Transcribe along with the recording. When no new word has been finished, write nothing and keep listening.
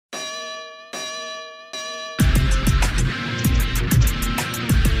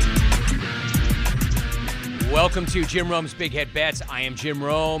Welcome to Jim Rome's Big Head Bets. I am Jim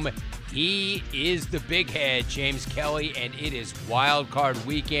Rome. He is the big head, James Kelly, and it is wild card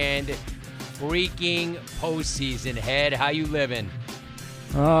weekend. Freaking postseason. Head, how you living?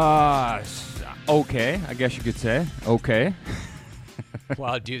 Okay, I guess you could say. Okay.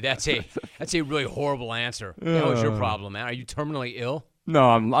 Wow, dude, that's a really horrible answer. What was your problem, man? Are you terminally ill?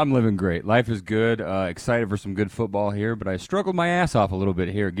 No, I'm living great. Life is good. Excited for some good football here, but I struggled my ass off a little bit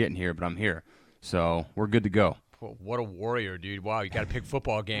here getting here, but I'm here. So we're good to go. Well, what a warrior, dude. Wow, you got to pick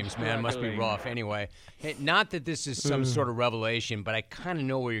football games, man. Must be rough. Anyway, not that this is some sort of revelation, but I kind of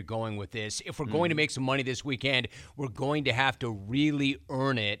know where you're going with this. If we're going to make some money this weekend, we're going to have to really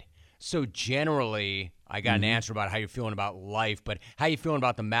earn it. So generally, I got an answer about how you're feeling about life, but how you feeling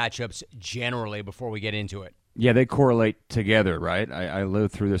about the matchups generally before we get into it? Yeah, they correlate together, right? I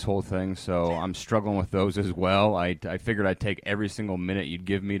lived through this whole thing, so I'm struggling with those as well. I figured I'd take every single minute you'd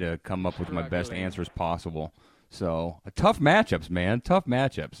give me to come up with my best answers possible. So, tough matchups, man. Tough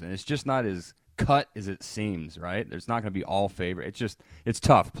matchups. And it's just not as cut as it seems, right? There's not going to be all favorite. It's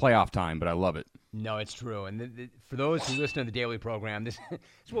tough. Playoff time, but I love it. No, it's true. And for those who listen to the daily program, this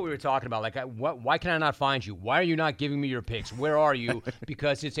is what we were talking about. Like, why can I not find you? Why are you not giving me your picks? Where are you?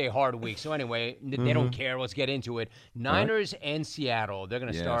 Because it's a hard week. So anyway, they don't care. Let's get into it. Niners and Seattle. They're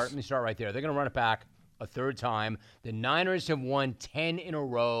going to start. Let me start right there. They're going to run it back a third time. The Niners have won 10 in a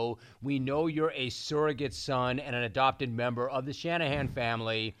row. We know you're a surrogate son and an adopted member of the Shanahan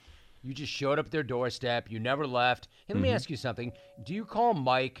family. You just showed up at their doorstep. You never left. Hey, let me ask you something. Do you call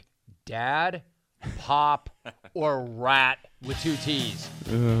Mike Dad, Pop, or Rat with two T's?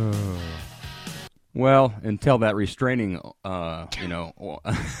 Well, until that restraining, order,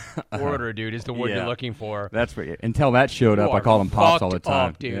 dude, is the word you're looking for. That's what. Until that showed up, I called him Pops all the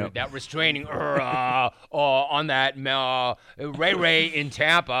time, up, dude. Yep. That restraining on that Ray in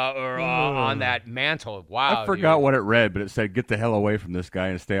Tampa or on that mantle. Wow, I forgot what it read, but it said, "Get the hell away from this guy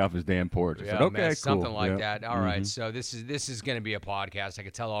and stay off his damn porch." I said, "Okay, man, cool." Something like that. All right, so this is going to be a podcast. I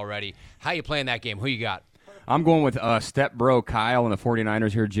can tell already. How you playing that game? Who you got? I'm going with step bro Kyle and the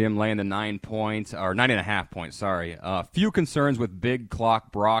 49ers here, Jim, laying the 9 points, or 9.5 points, sorry. Few concerns with Big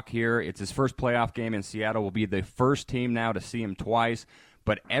Clock Brock here. It's his first playoff game in Seattle. Will be the first team now to see him twice,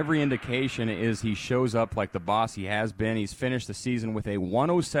 but every indication is he shows up like the boss he has been. He's finished the season with a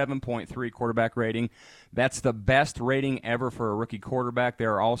 107.3 quarterback rating. That's the best rating ever for a rookie quarterback.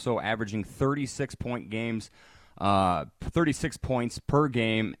 They're also averaging 36 points per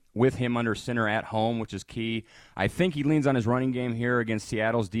game with him under center at home, which is key. I think he leans on his running game here against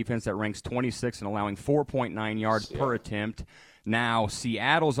Seattle's defense that ranks 26 and allowing 4.9 yards per attempt. Now,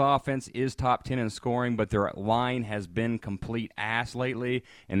 Seattle's offense is top 10 in scoring, but their line has been complete ass lately,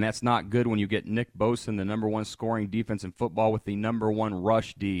 and that's not good when you get Nick Bosa, the number one scoring defense in football, with the number one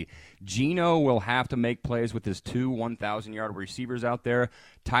rush D. Geno will have to make plays with his two 1,000-yard receivers out there.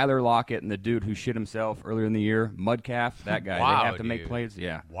 Tyler Lockett and the dude who shit himself earlier in the year, Mudcalf, that guy. Wow, they have to make plays.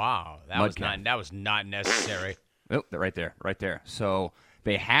 Yeah. Wow, that was not necessary. Oh, right there. So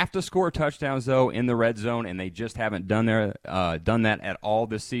they have to score touchdowns, though, in the red zone, and they just haven't done that at all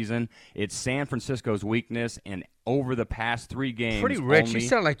this season. It's San Francisco's weakness, and over the past 3 games. Pretty rich. You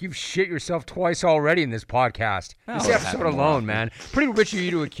sound like you've shit yourself twice already in this podcast. This episode alone, man. Pretty rich of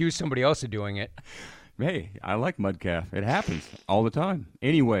you to accuse somebody else of doing it. Hey, I like Mudcalf. It happens all the time.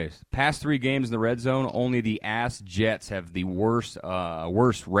 Anyways, past 3 games in the red zone, only the ass Jets have the worst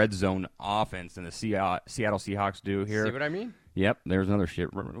red zone offense than the Seattle Seahawks do here. See what I mean? Yep, there's another shit.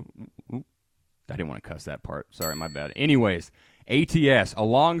 I didn't want to cuss that part. Sorry, my bad. Anyways, ATS,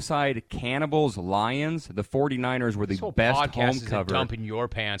 alongside Cannibals Lions, the 49ers were the best home cover. This whole podcast is a dump in your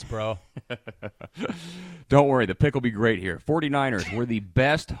pants, bro. Don't worry, the pick will be great here. 49ers were the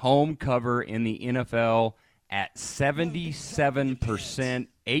best home cover in the NFL at 77%,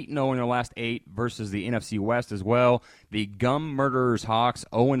 8-0 in their last 8 versus the NFC West as well. The Gum Murderers Hawks,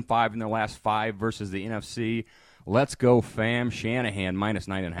 0-5 in their last 5 versus the NFC. Let's go, fam. Shanahan, minus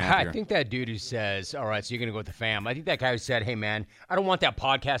 9.5 here. I think that dude who says, all right, so you're going to go with the fam. I think that guy who said, hey, man, I don't want that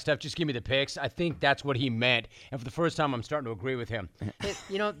podcast stuff. Just give me the picks. I think that's what he meant. And for the first time, I'm starting to agree with him.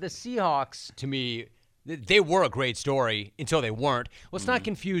 The Seahawks, to me, they were a great story until they weren't. Let's not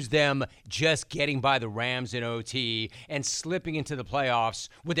confuse them just getting by the Rams in OT and slipping into the playoffs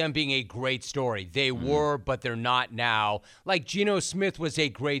with them being a great story. They were, but they're not now. Like Geno Smith was a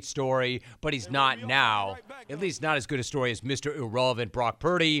great story, but he's not now. At least not as good a story as Mr. Irrelevant Brock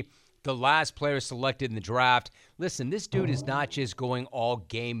Purdy, the last player selected in the draft. Listen, this dude is not just going all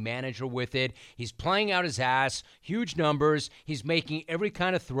game manager with it. He's playing out his ass, huge numbers. He's making every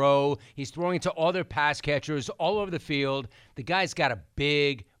kind of throw. He's throwing to other pass catchers all over the field. The guy's got a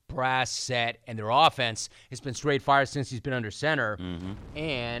big brass set, and their offense has been straight fire since he's been under center.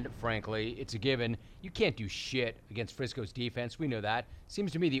 And, frankly, it's a given. You can't do shit against Frisco's defense. We know that.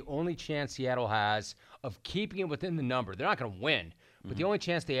 Seems to me the only chance Seattle has of keeping it within the number. They're not going to win, but the only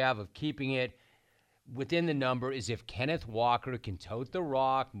chance they have of keeping it within the number is if Kenneth Walker can tote the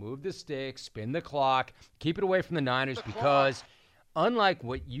rock, move the stick, spin the clock, keep it away from the Niners, because unlike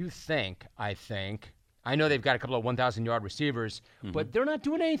what you think, I know they've got a couple of 1,000-yard receivers, but they're not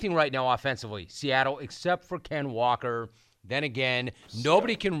doing anything right now offensively, Seattle, except for Ken Walker. Then again,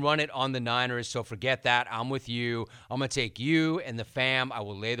 nobody can run it on the Niners, so forget that. I'm with you. I'm going to take you and the fam. I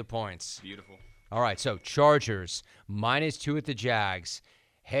will lay the points. Beautiful. All right, so Chargers, -2 at the Jags.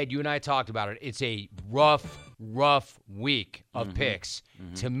 Head, you and I talked about it. It's a rough week of picks.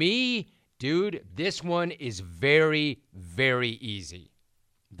 To me, dude, this one is very, very easy.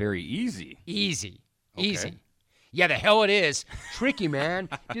 Very easy? Easy. Okay. Easy. Yeah, the hell it is. Tricky, man.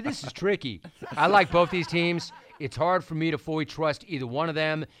 Dude, this is tricky. I like both these teams. It's hard for me to fully trust either one of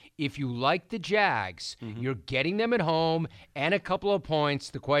them. If you like the Jags, you're getting them at home and a couple of points.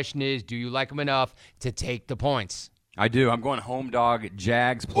 The question is, do you like them enough to take the points? I do. I'm going home dog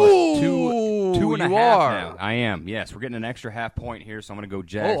Jags plus two and a half now. I am. Yes, we're getting an extra half point here, so I'm going to go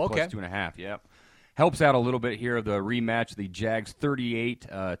Jags plus 2.5. Yep. Helps out a little bit here of the rematch. The Jags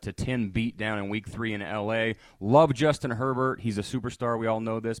 38-10 beat down in Week 3 in L.A. Love Justin Herbert. He's a superstar. We all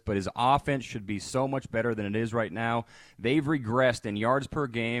know this, but his offense should be so much better than it is right now. They've regressed in yards per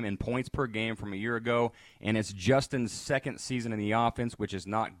game and points per game from a year ago, and it's Justin's second season in the offense, which is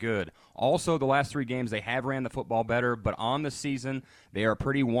not good. Also, the last 3 games, they have ran the football better, but on the season, they are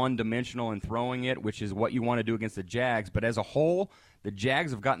pretty one-dimensional in throwing it, which is what you want to do against the Jags. But as a whole, the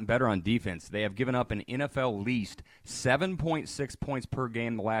Jags have gotten better on defense. They have given up an NFL least 7.6 points per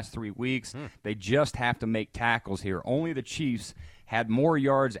game the last 3 weeks. They just have to make tackles here. Only the Chiefs had more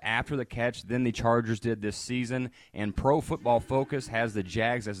yards after the catch than the Chargers did this season, and Pro Football Focus has the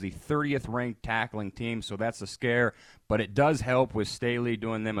Jags as the 30th ranked tackling team, so that's a scare. But it does help with Staley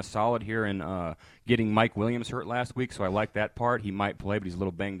doing them a solid here and getting Mike Williams hurt last week, so I like that part. He might play, but he's a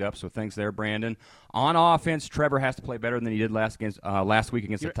little banged up, so thanks there, Brandon. On offense, Trevor has to play better than he did last week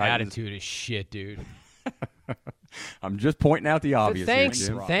against the Titans. Your attitude is shit, dude. I'm just pointing out the obvious.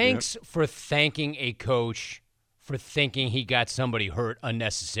 Thanks for thanking a coach for thinking he got somebody hurt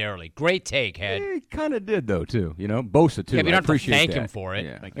unnecessarily. Great take, Head. He kind of did, though, too. You know, Bosa, too. Yeah, but you don't have to thank that. him for it.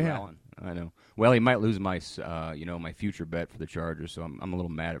 Yeah. Thank you, Alan. I know. Well, he might lose my, my future bet for the Chargers, so I'm a little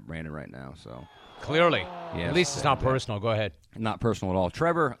mad at Brandon right now. So clearly, yes, at least it's not personal. Go ahead. Not personal at all.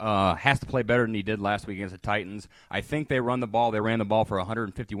 Trevor has to play better than he did last week against the Titans. I think they run the ball. They ran the ball for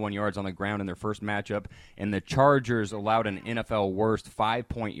 151 yards on the ground in their first matchup, and the Chargers allowed an NFL worst 5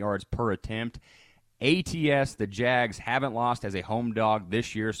 yards per attempt. ATS, the Jags haven't lost as a home dog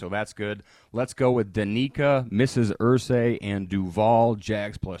this year, so that's good. Let's go with Danica, Mrs. Irsay, and Duval.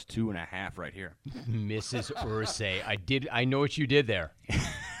 Jags plus 2.5 right here. Mrs. Irsay. I know what you did there.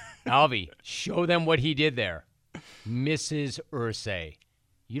 Alvy, show them what he did there. Mrs. Irsay.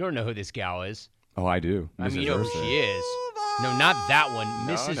 You don't know who this gal is. Oh, I do. I mean, you know who she is. No, not that one.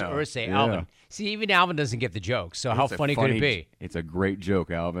 Mrs. Irsay. Yeah. Alvin. See, even Alvin doesn't get the joke, so how funny could it be? It's a great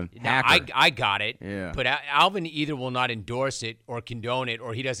joke, Alvin. Now, I got it, yeah. But Alvin either will not endorse it or condone it,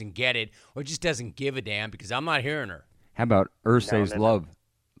 or he doesn't get it, or just doesn't give a damn because I'm not hearing her. How about Irsay's love?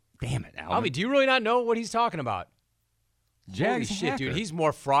 Damn it, Alvin. Alvin, do you really not know what he's talking about? Jags Holy shit, dude. He's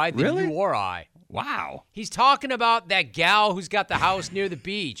more fried than you or I. Wow. He's talking about that gal who's got the house near the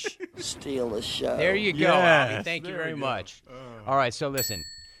beach. Steal the show. There you go, Alvin. Thank you very much. All right, so listen.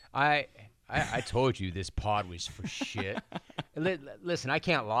 I told you this pod was for shit. Listen, I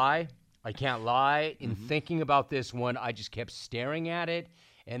can't lie. In thinking about this one, I just kept staring at it,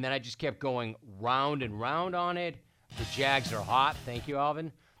 and then I just kept going round and round on it. The Jags are hot. Thank you,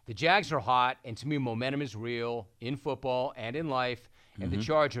 Alvin. The Jags are hot, and to me, momentum is real in football and in life. And the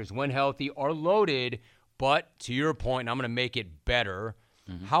Chargers, when healthy, are loaded. But to your point, and I'm going to make it better,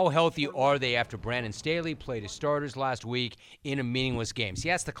 how healthy are they after Brandon Staley played his starters last week in a meaningless game? See,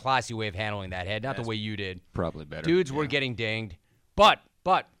 that's the classy way of handling that, Head, not the way you did. Probably better. Dudes were getting dinged. But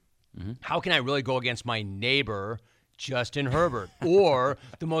how can I really go against my neighbor, Justin Herbert, or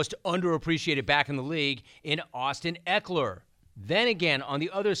the most underappreciated back in the league in Austin Eckler? Then again, on the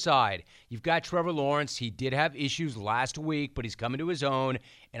other side, you've got Trevor Lawrence. He did have issues last week, but he's coming to his own.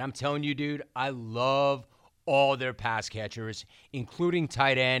 And I'm telling you, dude, I love all their pass catchers, including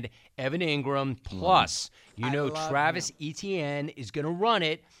tight end Evan Ingram. Plus, Travis Etienne is going to run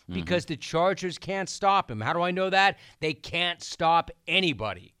it because the Chargers can't stop him. How do I know that? They can't stop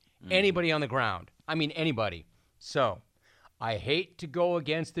anybody. Anybody on the ground. I mean, anybody. So, I hate to go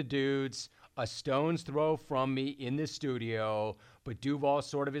against the dudes a stone's throw from me in this studio, but Duval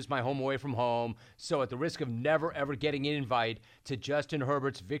sort of is my home away from home. So at the risk of never, ever getting an invite to Justin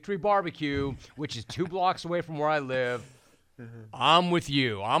Herbert's Victory Barbecue, which is 2 blocks away from where I live, I'm with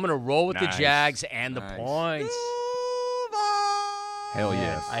you. I'm going to roll with the Jags and the points. Hell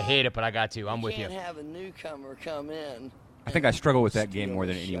yes. I hate it, but I got to. I'm with you. Can't have a newcomer come in. I think I struggle with that game more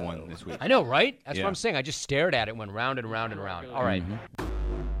than anyone this week. I know, right? That's Yeah. what I'm saying. I just stared at it, went round and round and round. All right.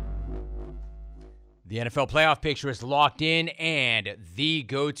 The NFL playoff picture is locked in, and the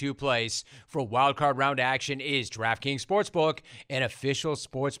go-to place for wildcard round action is DraftKings Sportsbook, an official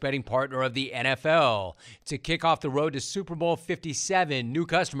sports betting partner of the NFL. To kick off the road to Super Bowl 57, new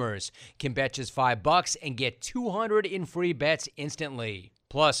customers can bet just $5 and get $200 in free bets instantly.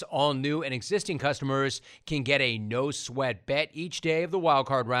 Plus, all new and existing customers can get a no-sweat bet each day of the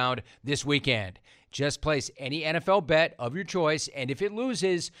wildcard round this weekend. Just place any NFL bet of your choice, and if it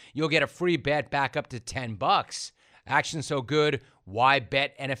loses, you'll get a free bet back up to $10. Action so good, why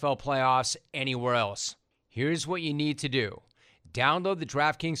bet NFL playoffs anywhere else? Here's what you need to do. Download the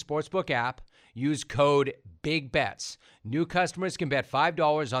DraftKings Sportsbook app. Use code BIGBETS. New customers can bet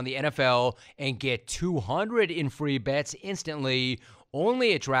 $5 on the NFL and get $200 in free bets instantly,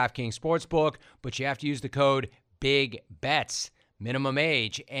 only at DraftKings Sportsbook, but you have to use the code BIGBETS. Minimum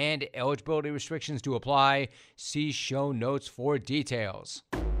age and eligibility restrictions to apply. See show notes for details.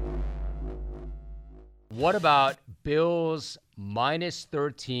 What about Bills minus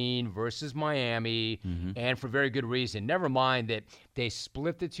 13 versus Miami, and for very good reason. Never mind that they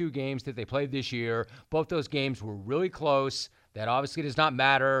split the 2 games that they played this year. Both those games were really close. That obviously does not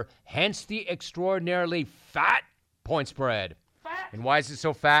matter. Hence the extraordinarily fat point spread. And why is it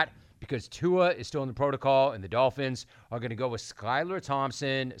so fat? Because Tua is still in the protocol, and the Dolphins are going to go with Skylar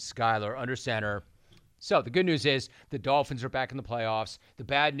Thompson. Skylar under center. So the good news is the Dolphins are back in the playoffs. The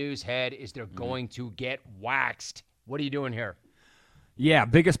bad news, Head, is they're going to get waxed. What are you doing here? Yeah,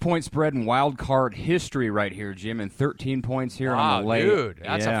 biggest point spread in wild card history right here, Jim, and 13 points here on the lay. Dude,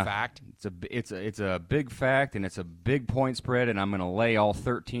 that's a fact. It's a big fact, and it's a big point spread, and I'm going to lay all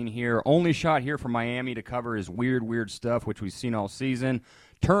 13 here. Only shot here for Miami to cover is weird stuff, which we've seen all season.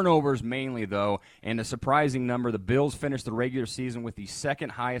 Turnovers mainly, though, and a surprising number. The Bills finished the regular season with the second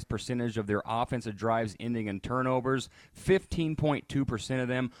highest percentage of their offensive drives ending in turnovers, 15.2% of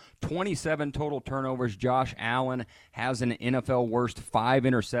them, 27 total turnovers. Josh Allen has an NFL worst 5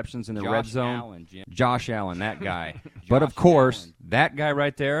 interceptions in the red zone. Josh Allen, that guy. But, of course, that guy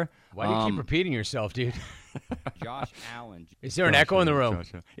right there. Why do you keep repeating yourself, dude? Josh Allen. Is there an echo in the room?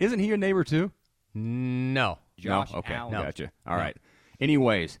 Isn't he your neighbor, too? No. Josh Allen. Gotcha. All right.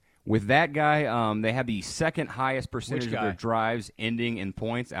 Anyways, with that guy, they have the second highest percentage of their drives ending in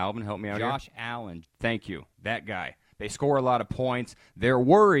points. Alvin, help me out here. Josh Allen. Thank you. That guy. They score a lot of points. They're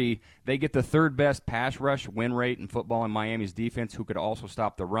worried they get the third best pass rush win rate in football in Miami's defense, who could also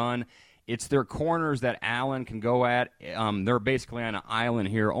stop the run. It's their corners that Allen can go at. They're basically on an island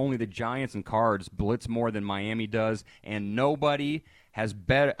here. Only the Giants and Cards blitz more than Miami does, and nobody has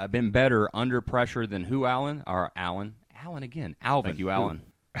been better under pressure than who, Allen? Or Allen. Allen again. Alvin. Thank you, Allen.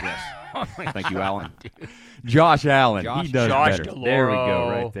 Yes. Thank you, Allen. Josh Allen. He does better. DeLauro, there we go,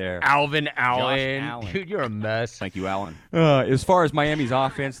 right there. Alvin Allen. Allen. Dude, you're a mess. Thank you, Allen. As far as Miami's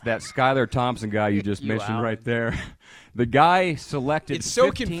offense, that Skylar Thompson guy you just mentioned Allen. right there, the guy selected It's so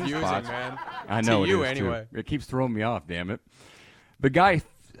 15 confusing, spots. man. I know To you, it is, anyway. Too. It keeps throwing me off, damn it. The guy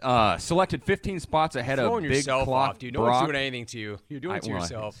selected 15 spots ahead of Throwing Big yourself Clock off, dude. No one's Brock. doing anything to you. You're doing it to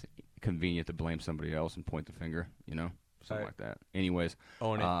yourself. It's convenient to blame somebody else and point the finger, something like that. Anyways,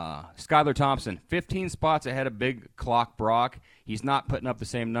 Own it. Skylar Thompson, 15 spots ahead of Big Clock Brock. He's not putting up the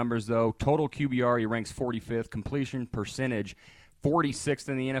same numbers, though. Total QBR, he ranks 45th. Completion percentage, 46th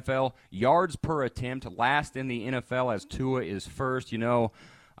in the NFL. Yards per attempt, last in the NFL as Tua is first.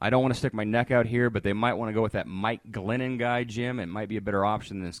 I don't want to stick my neck out here, but they might want to go with that Mike Glennon guy, Jim. It might be a better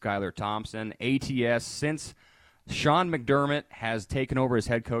option than Skylar Thompson. ATS, since Sean McDermott has taken over as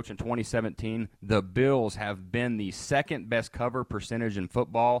head coach in 2017, the Bills have been the second best cover percentage in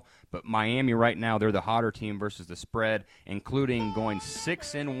football, but Miami right now, they're the hotter team versus the spread, including going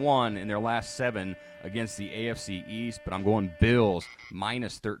 6-1 in their last 7 against the AFC East, but I'm going Bills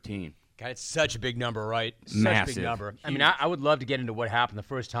minus 13. God, it's such a big number, right? Such Massive. a big number. I mean, I would love to get into what happened the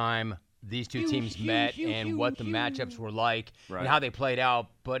first time these two teams met and what the matchups were like and how they played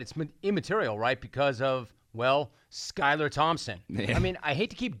out, but it's immaterial, right? Because of, well, Skylar Thompson. Yeah. I mean, I hate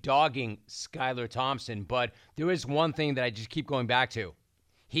to keep dogging Skylar Thompson, but there is one thing that I just keep going back to.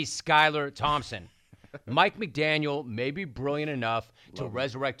 He's Skylar Thompson. Mike McDaniel may be brilliant enough to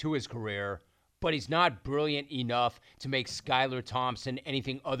resurrect to his career, but he's not brilliant enough to make Skylar Thompson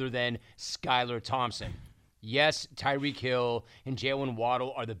anything other than Skylar Thompson. Yes, Tyreek Hill and Jalen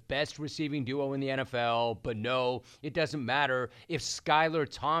Waddle are the best receiving duo in the NFL, but no, it doesn't matter if Skylar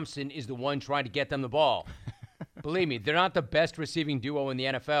Thompson is the one trying to get them the ball. Believe me, they're not the best receiving duo in the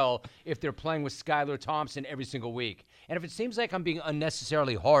NFL if they're playing with Skylar Thompson every single week. And if it seems like I'm being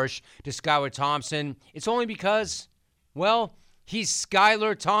unnecessarily harsh to Skylar Thompson, it's only because, well, he's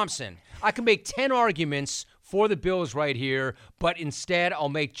Skylar Thompson. I can make 10 arguments for the Bills right here, but instead I'll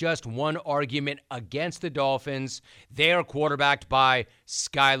make just one argument against the Dolphins. They are quarterbacked by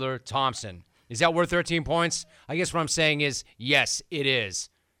Skylar Thompson. Is that worth 13 points? I guess what I'm saying is, yes, it is.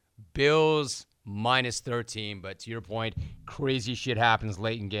 Bills minus 13, but to your point, crazy shit happens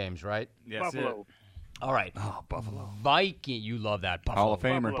late in games, right? Yes, Buffalo. All right. Oh, Buffalo. Viking, you love that. Buffalo. Hall of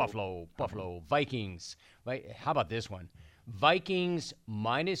Famer. Buffalo. Vikings. Right? How about this one? Vikings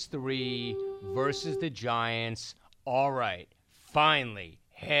minus 3 versus the Giants. All right. Finally,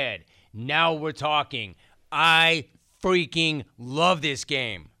 head. Now we're talking. I freaking love this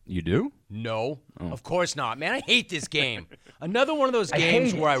game. You do? No, of course not. Man, I hate this game. Another one of those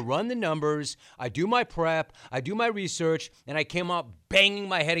games where I run the numbers, I do my prep, I do my research, and I came up banging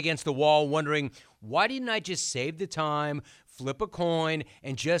my head against the wall wondering, why didn't I just save the time, flip a coin,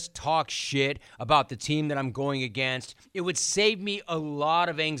 and just talk shit about the team that I'm going against? It would save me a lot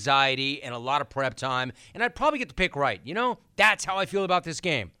of anxiety and a lot of prep time, and I'd probably get the pick right. You know, that's how I feel about this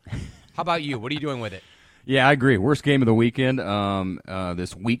game. How about you? What are you doing with it? Yeah, I agree. Worst game of the weekend.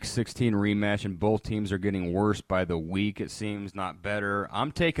 This Week 16 rematch, and both teams are getting worse by the week, it seems, not better.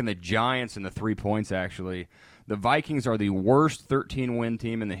 I'm taking the Giants and the 3 points, actually. The Vikings are the worst 13-win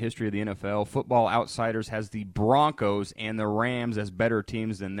team in the history of the NFL. Football Outsiders has the Broncos and the Rams as better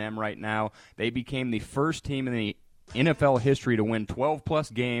teams than them right now. They became the first team in the NFL history to win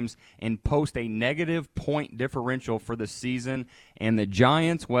 12-plus games and post a negative point differential for the season. And the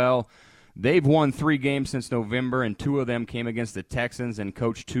Giants, well, they've won 3 games since November, and 2 of them came against the Texans and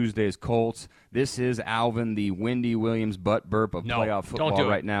Coach Tuesday's Colts. This is Alvin, the Wendy Williams butt burp of playoff football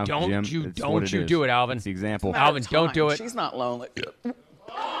right now. Don't Jim. you It's do it, Alvin. It's the example. Alvin, don't do it. She's not lonely.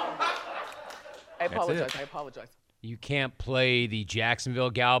 I apologize. You can't play the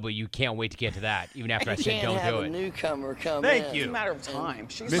Jacksonville gal, but you can't wait to get to that, even after I said Can't don't have do a it. newcomer come Thank in. you. It's a matter of time.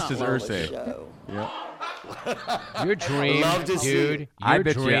 She's Mrs. not lonely. Ursay. Show. Yep. Your dream, Love to see dude, it. I your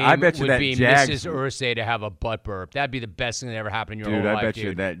bet you- dream I bet you would that be Jags- Mrs. Ursay to have a butt burp. That'd be the best thing that ever happened in your Dude, whole I life, bet you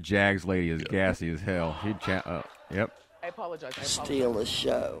dude. that Jags lady is gassy as hell. Yep. I apologize. Steal the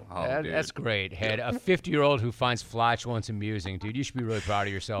show. Oh, dude. That's great, Head. A 50-year-old who finds flatulence amusing, dude. You should be really proud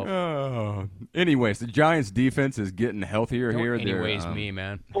of yourself. Oh. Anyways, the Giants' defense is getting healthier here. Don't anyways me,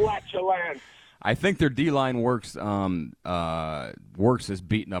 man. Flatulence. I think their D-line works as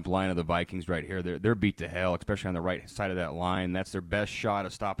beating up line of the Vikings right here. They're beat to hell, especially on the right side of that line. That's their best shot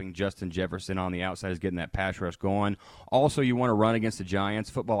of stopping Justin Jefferson on the outside, is getting that pass rush going. Also, you want to run against the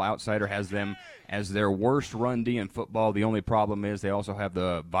Giants. Football Outsider has them as their worst run D in football. The only problem is they also have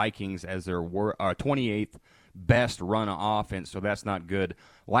the Vikings as their 28th best run offense, so that's not good.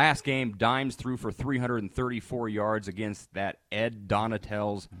 Last game, Dimes threw for 334 yards against that Ed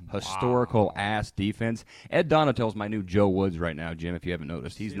Donatell's historical-ass defense. Ed Donatell's my new Joe Woods right now, Jim, if you haven't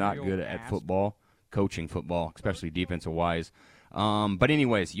noticed. He's not good at football, coaching football, especially defensive-wise. But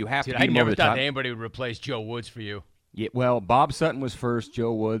anyways, you have Dude, to I beat him never over the thought top. that anybody would replace Joe Woods for you. Yeah, well, Bob Sutton was first,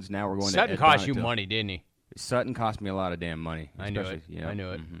 Joe Woods. Now we're going Sutton to Ed cost you Donatell. money, didn't he? Sutton cost me a lot of damn money. I knew it. especially- yeah. I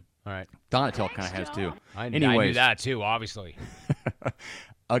knew it. Mhm. All right. Donatell kind of has, too. I knew Anyways, that, too, obviously.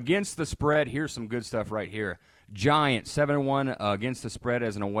 against the spread, here's some good stuff right here. Giants 7-1 against the spread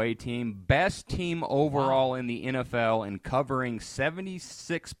as an away team. Best team overall in the NFL and covering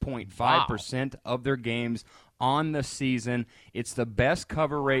 76.5% of their games on the season. It's the best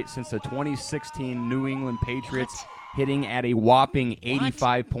cover rate since the 2016 New England Patriots, hitting at a whopping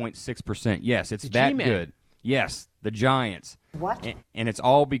 85.6%. Yes, it's that G-Man. good. Yes, the Giants. What? And it's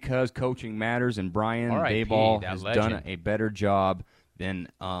all because coaching matters, and Brian R.I.P., Daboll that has legend. done a better job than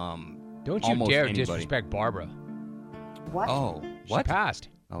Don't you almost dare anybody. disrespect Barbara. What? Oh, She what? passed.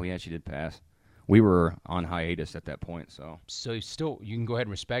 Oh, yeah, she did pass. We were on hiatus at that point, so So you can go ahead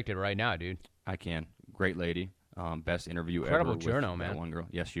and respect it right now, dude. I can. Great lady. Best interview Incredible ever with journo, that man. one girl.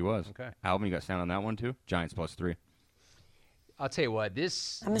 Yes, she was. Okay. Alvin, you got sound on that one, too? Giants +3. I'll tell you what,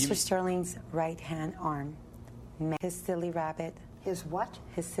 this... I'm Mr. Sterling's right-hand arm. His silly rabbit. His what?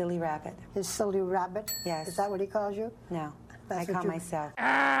 His silly rabbit. His silly rabbit? Yes. Is that what he calls you? No, That's I what call you- myself.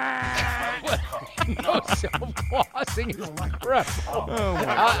 No, self-glossing is incredible.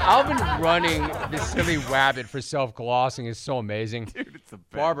 Alvin running the silly rabbit for self-glossing is so amazing. Dude,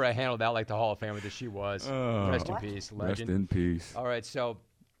 Barbara handled that like the Hall of Famer that she was. Oh. Rest in peace, legend. Rest in peace. All right, so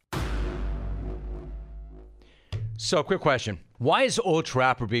quick question. Why is Old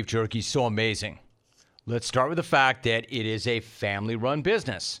Trapper beef jerky so amazing? Let's start with the fact that it is a family-run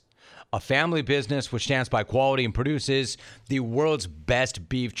business. A family business which stands by quality and produces the world's best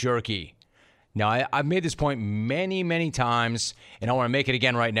beef jerky. Now, I've made this point many, many times, and I want to make it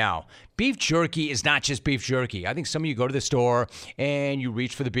again right now. Beef jerky is not just beef jerky. I think some of you go to the store and you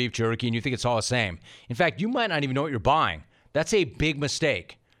reach for the beef jerky and you think it's all the same. In fact, you might not even know what you're buying. That's a big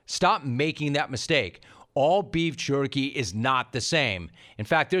mistake. Stop making that mistake. All beef jerky is not the same. In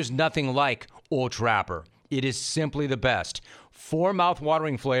fact, there's nothing like Old Trapper. It is simply the best. 4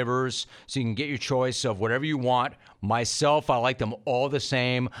 mouth-watering flavors, so you can get your choice of whatever you want. Myself, I like them all the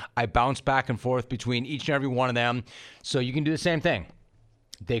same. I bounce back and forth between each and every one of them, so you can do the same thing.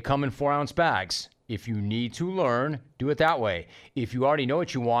 They come in 4-ounce bags. If you need to learn, do it that way. If you already know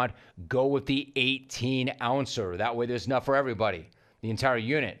what you want, go with the 18-ouncer. That way there's enough for everybody, the entire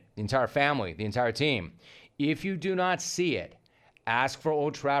unit, the entire family, the entire team. If you do not see it, ask for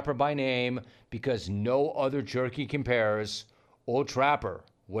Old Trapper by name because no other jerky compares. Old Trapper,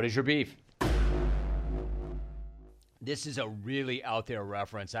 what is your beef? This is a really out there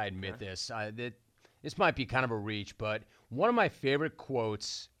reference. I admit this. This might be kind of a reach, but one of my favorite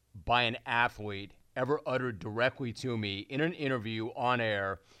quotes by an athlete ever uttered directly to me in an interview on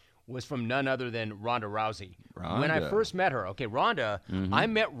air was from none other than Ronda Rousey. When I first met her, Ronda, I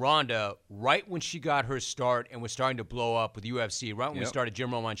met Ronda right when she got her start and was starting to blow up with UFC, right when we started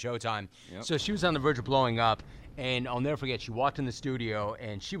Jim Rome on Showtime. So she was on the verge of blowing up, and I'll never forget, she walked in the studio,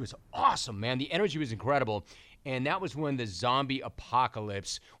 and she was awesome, man. The energy was incredible, and that was when the zombie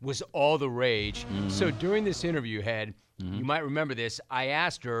apocalypse was all the rage. So during this interview, you might remember this, I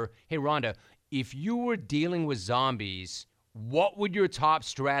asked her, hey, Ronda, if you were dealing with zombies, what would your top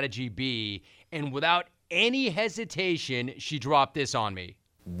strategy be? And without any hesitation, she dropped this on me.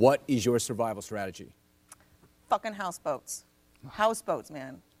 What is your survival strategy? Fucking houseboats. Houseboats,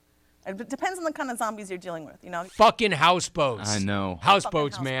 man. It depends on the kind of zombies you're dealing with, you know? Fucking houseboats. I know.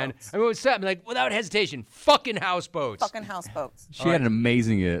 Houseboats, Fucking man. houseboats. I mean, what's that? I'm like, without hesitation, fucking houseboats. Fucking houseboats. She had an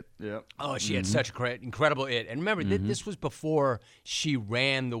amazing it. Yep. Oh, she had such a incredible it. And remember, this was before she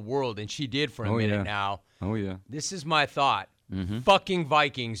ran the world, and she did for a minute now. Oh, yeah. This is my thought. Fucking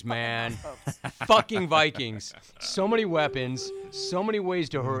Vikings, man. Fucking Vikings. So many weapons, so many ways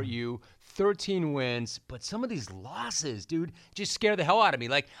to hurt you. 13 wins, but some of these losses, dude, just scare the hell out of me.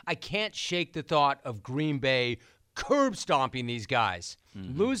 Like, I can't shake the thought of Green Bay curb stomping these guys.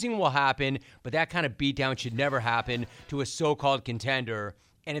 Losing will happen, but that kind of beatdown should never happen to a so-called contender.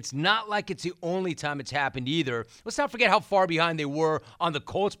 And it's not like it's the only time it's happened either. Let's not forget how far behind they were on the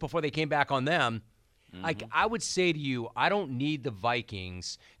Colts before they came back on them. I would say to you, I don't need the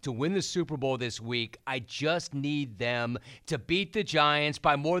Vikings to win the Super Bowl this week. I just need them to beat the Giants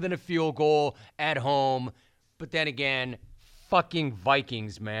by more than a field goal at home. But then again, fucking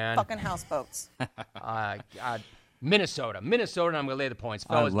Vikings, man. Fucking houseboats. Minnesota, and I'm going to lay the points.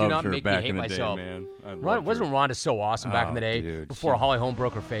 Fellas, I loved do not her make me back hate in the myself. day, man. I loved Wasn't her. Rhonda so awesome back in the day dude, before Holly Holm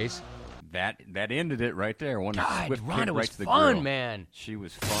broke her face? That ended it right there. One God, swift Rhonda kick was right to the fun, grill. man. She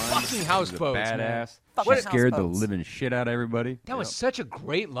was fun. Fucking She was a houseboats, man. badass. Fucking She scared the houseboats. living shit out of everybody. That was such a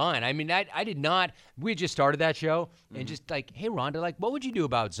great line. I mean, I did not. We had just started that show, Mm-hmm. and just like, hey, Rhonda, like, what would you do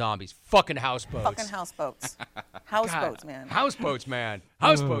about zombies? Fucking houseboats. Fucking houseboats. Houseboats, God. man. Houseboats, man.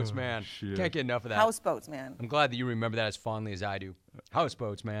 Houseboats, man. shit. Can't get enough of that. Houseboats, man. I'm glad that you remember that as fondly as I do.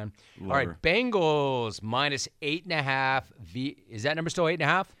 Houseboats, man. Love All right, her. Bengals minus 8.5. Is that number still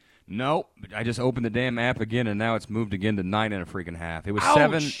 8.5? Nope. I just opened the damn app again, and now it's moved again to 9.5. It was Ouch,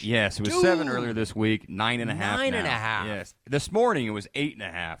 7. Yes, it was 7 dude. earlier this week. 9.5. 9.5. now. Yes. This morning it was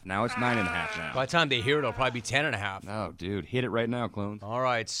 8.5. Now it's 9.5 now. By the time they hear it, it'll probably be 10.5. Oh, dude, hit it right now, clones. All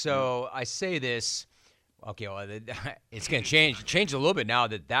right, so I say this. Okay, well, it's going to change a little bit now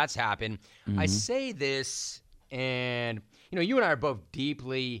that that's happened. I say this, and, you and I are both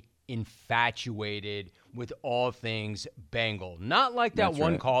deeply infatuated with all things Bengal. Not like that That's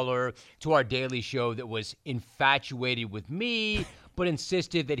one right. caller to our daily show that was infatuated with me, but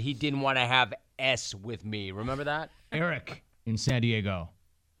insisted that he didn't want to have S with me. Remember that? Eric in San Diego.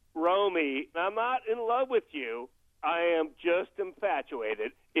 Romy, I'm not in love with you. I am just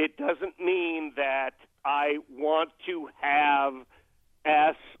infatuated. It doesn't mean that I want to have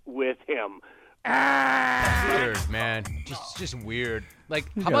S with him. Weird, man. Just weird. Like,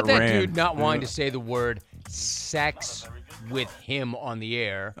 how about got that ran. dude not wanting to say the word sex with him on the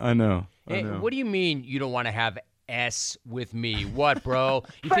air? I know. Hey, what do you mean you don't want to have S with me? What, bro?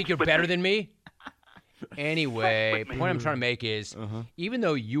 You think you're better than me? Anyway, point I'm trying to make is, even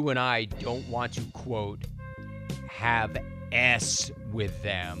though you and I don't want to, quote, have S with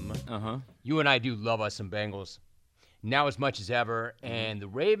them, you and I do love us some Bengals. Now as much as ever, and the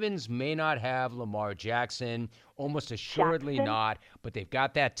Ravens may not have Lamar Jackson, almost assuredly not, but they've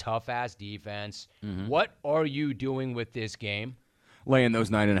got that tough-ass defense. What are you doing with this game? Laying those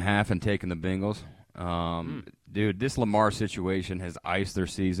 9.5 and taking the Bengals. Dude, this Lamar situation has iced their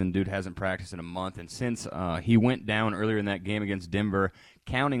season. Dude hasn't practiced in a month, and since he went down earlier in that game against Denver,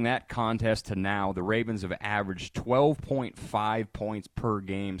 counting that contest to now, the Ravens have averaged 12.5 points per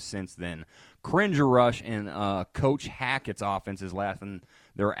game since then. Cringer Rush and Coach Hackett's offense is laughing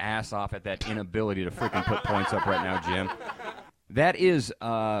their ass off at that inability to freaking put points up right now, Jim. That is,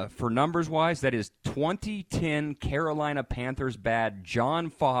 for numbers-wise, that is 2010 Carolina Panthers bad John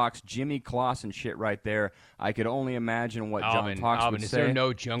Fox, Jimmy Clausen shit right there. I could only imagine what John Fox would say. Is there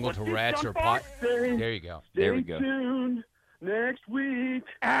no jungle Tourette's or pot? There you go. There we go. Tuned next week.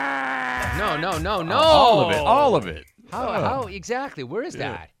 No. All of it. How exactly? Where is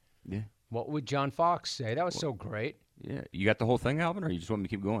that? Yeah. What would John Fox say? That was so great. Yeah. You got the whole thing, Alvin, or you just want me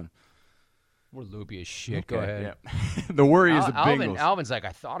to keep going? We're loopy as shit. Go ahead. Yeah. The worry is the Bengals. Alvin's like,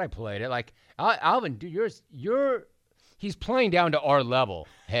 I thought I played it. Like, Alvin, dude, he's playing down to our level,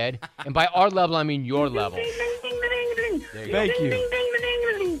 head. And by our level, I mean your level. Thank you.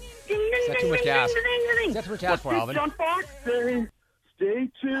 Is that too much to ask? Is that too much to ask for, Alvin? John Fox say, stay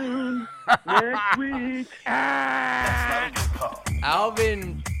tuned next week.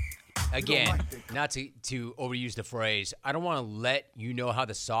 Alvin, again, not to overuse the phrase, I don't want to let you know how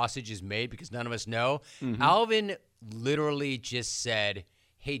the sausage is made because none of us know. Alvin literally just said,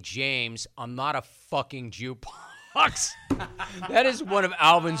 hey, James, I'm not a fucking jukebox. That is one of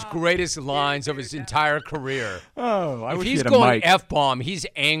Alvin's greatest lines of his entire career. Oh, I if wish he's he had a going mic. F-bomb, he's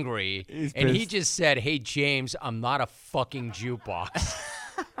angry. And he pissed. just said, hey, James, I'm not a fucking jukebox.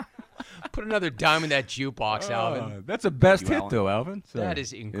 Put another dime in that jukebox, Alvin. That's a best hit, Alvin. though, Alvin. So, That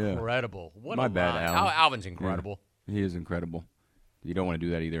is incredible. What My a bad, line. Alvin. Alvin's incredible. Yeah, he is incredible. You don't want to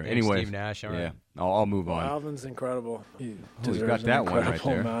do that either. Hey, Anyway, Steve Nash, all right. yeah, I'll move on. Alvin's incredible. He he's deserves got an that one right incredible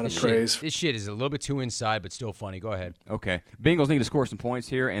there. amount of This praise. shit is a little bit too inside, but still funny. Go ahead. Okay. Bengals need to score some points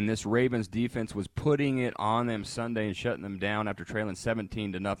here, and this Ravens defense was putting it on them Sunday and shutting them down after trailing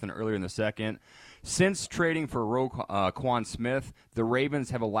 17-0 earlier in the second. Since trading for Roquan Smith, the Ravens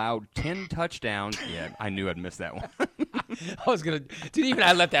have allowed 10 touchdowns. Yeah, I knew I'd miss that one. I was going to – didn't even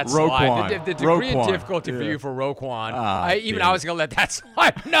I let that slide. Roquan. The degree Roquan. of difficulty for you for Roquan. I damn was going to let that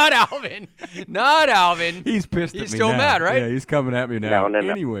slide. Not Alvin. Not Alvin. He's pissed at me He's still now. mad, right? Yeah, he's coming at me now. No.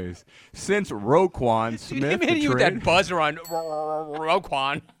 Anyways, since Roquan Smith, Him hitting the you with trade, that buzzer on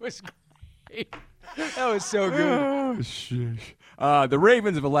Roquan was great. That was so good. The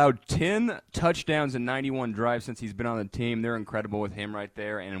Ravens have allowed 10 touchdowns in 91 drives since he's been on the team. They're incredible with him right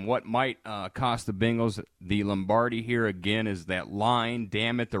there. And what might cost the Bengals the Lombardi here again is that line.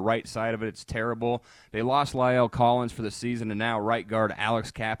 Damn it, the right side of it, it's terrible. They lost Lyle Collins for the season, and now right guard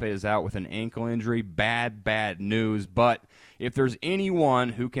Alex Kappa is out with an ankle injury. Bad news. But if there's anyone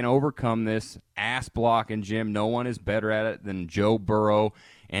who can overcome this ass blocking, Jim, no one is better at it than Joe Burrow.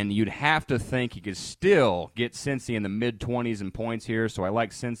 And you'd have to think he could still get Cincy in the mid-20s in points here, so I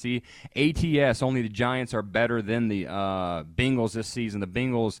like Cincy. ATS, only the Giants are better than the Bengals this season. The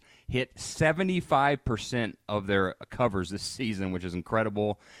Bengals hit 75% of their covers this season, which is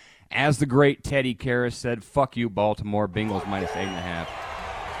incredible. As the great Teddy Karras said, fuck you, Baltimore, Bengals minus 8.5.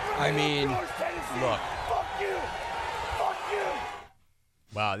 I mean, look.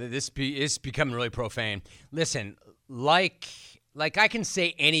 Wow, this is becoming really profane. Listen, like I can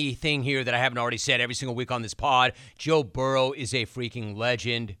say anything here that I haven't already said every single week on this pod. Joe Burrow is a freaking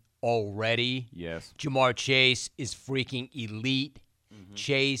legend already. Yes. Jamar Chase is freaking elite.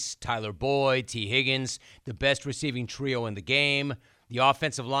 Chase, Tyler Boyd, T. Higgins, the best receiving trio in the game. The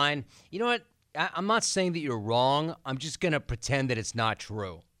offensive line. You know what? I'm not saying that you're wrong. I'm just going to pretend that it's not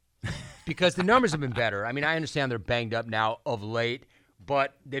true. Because the numbers have been better. I mean, I understand they're banged up now of late.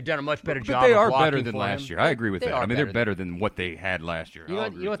 But they've done a much better job. But they of are blocking better than for last him. year. I agree with that. I mean, they're better better than what they had last year. You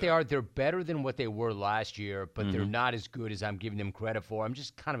know what they are? They're better than what they were last year, but they're not as good as I'm giving them credit for. I'm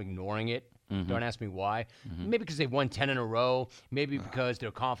just kind of ignoring it. Don't ask me why. Maybe because they've won 10 in a row. Maybe because they're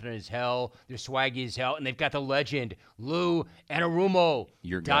confident as hell. They're swaggy as hell. And they've got the legend, Lou Anarumo,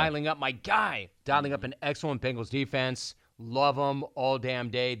 dialing up an excellent Bengals defense. Love them all damn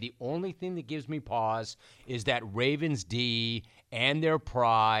day. The only thing that gives me pause is that Ravens D and their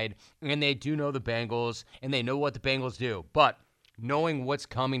pride, and they do know the Bengals, and they know what the Bengals do. But knowing what's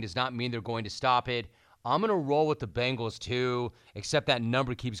coming does not mean they're going to stop it. I'm going to roll with the Bengals, too, except that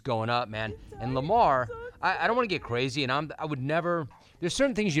number keeps going up, man. And Lamar, I don't want to get crazy, and I would never – there's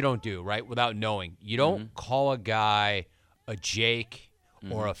certain things you don't do, right, without knowing. You don't call a guy a Jake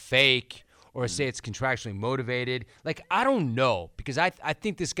or a fake or say it's contractually motivated. Like, I don't know, because I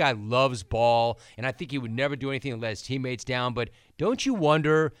think this guy loves ball, and I think he would never do anything to let his teammates down. But don't you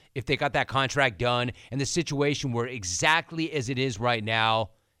wonder if they got that contract done and the situation were exactly as it is right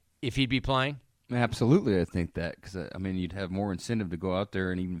now, if he'd be playing? Absolutely, I think that, because I mean, you'd have more incentive to go out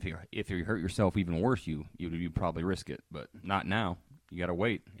there, and even if you hurt yourself even worse, you'd probably risk it, but not now. You got to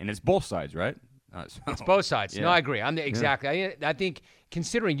wait, and it's both sides, right? It's both sides. Yeah. No, I agree. Exactly. I think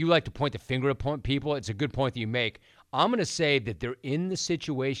considering you like to point the finger at people, it's a good point that you make. I'm going to say that they're in the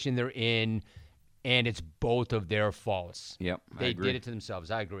situation they're in, and it's both of their faults. Yep, they did it to themselves.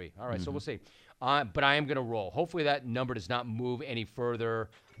 I agree. All right, so we'll see. But I am going to roll. Hopefully that number does not move any further.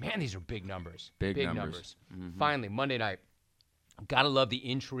 Man, these are big numbers. Big numbers. Finally, Monday night. Got to love the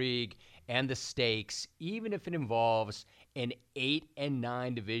intrigue and the stakes, even if it involves an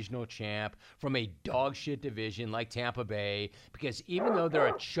 8-9 divisional champ from a dog shit division like Tampa Bay, because even though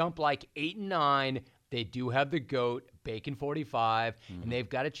they're a chump like 8-9, they do have the GOAT, Bacon 45, and they've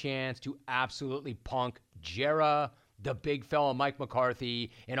got a chance to absolutely punk Jera, the big fella Mike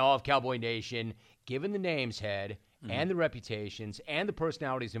McCarthy, and all of Cowboy Nation. Given the names, Head, and the reputations and the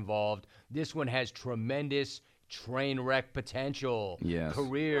personalities involved, this one has tremendous train wreck potential. Yes.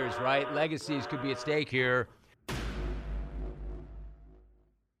 Careers, right? Legacies could be at stake here.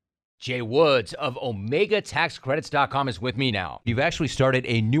 Jay Woods of OmegaTaxCredits.com is with me now. You've actually started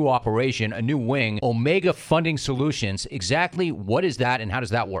a new operation, a new wing, Omega Funding Solutions. Exactly what is that and how does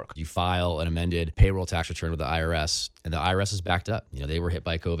that work? You file an amended payroll tax return with the IRS, and the IRS is backed up. You know, they were hit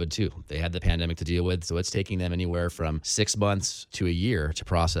by COVID too. They had the pandemic to deal with, so it's taking them anywhere from 6 months to a year to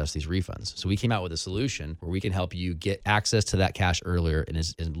process these refunds. So we came out with a solution where we can help you get access to that cash earlier in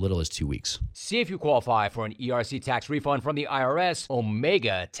as little as 2 weeks. See if you qualify for an ERC tax refund from the IRS,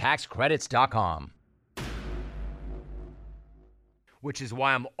 OmegaTaxCredits.com. Which is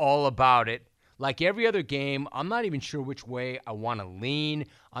why I'm all about it. Like every other game, I'm not even sure which way I want to lean.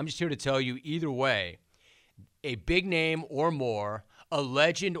 I'm just here to tell you either way, a big name or more, a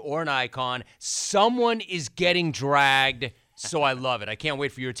legend or an icon, someone is getting dragged, so I love it. I can't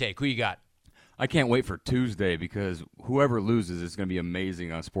wait for your take. Who you got? I can't wait for Tuesday because whoever loses is going to be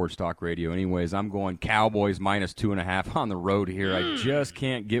amazing on Sports Talk Radio. Anyways, I'm going Cowboys minus 2.5 on the road here. I just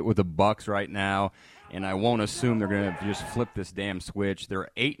can't get with the Bucs right now, and I won't assume they're going to just flip this damn switch.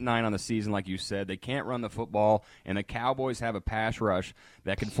 They're 8-9 on the season, like you said. They can't run the football, and the Cowboys have a pass rush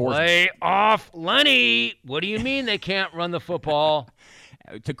that can force. Play off Lenny. What do you mean they can't run the football?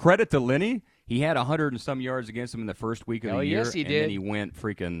 To credit to Lenny, he had 100 and some yards against him in the first week of the year. Yes, he did. And then he went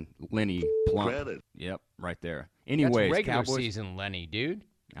freaking Lenny plump. Credit. Yep, right there. Anyways, that's regular Cowboys season Lenny, dude.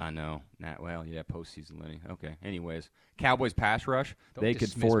 I know. Postseason Lenny. Okay. Anyways, Cowboys pass rush. They could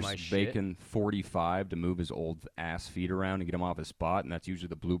dismiss force my shit. Bacon 45 to move his old ass feet around and get him off his spot, and that's usually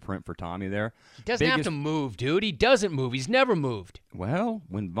the blueprint for Tommy there. He doesn't have to move, dude. He doesn't move. He's never moved. Well,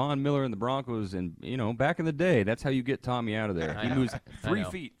 when Von Miller and the Broncos, and back in the day, that's how you get Tommy out of there. He moves 3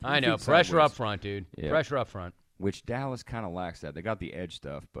 feet. I know. Pressure up front, dude. Yeah. Pressure up front. Which Dallas kind of lacks that. They got the edge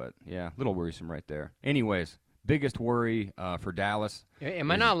stuff, but yeah, a little worrisome right there. Anyways, biggest worry for Dallas.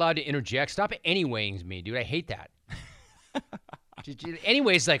 Am I not allowed to interject? Stop anywaying me, dude. I hate that.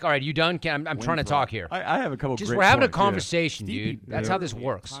 Anyways, like, all right, you done? I'm trying to talk here. I have a couple. We're having a conversation, dude. That's how this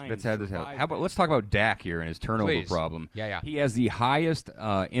works. Let's have this. How about let's talk about Dak here and his turnover problem. Yeah. He has the highest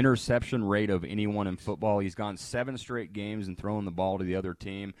interception rate of anyone in football. He's gone 7 straight games and thrown the ball to the other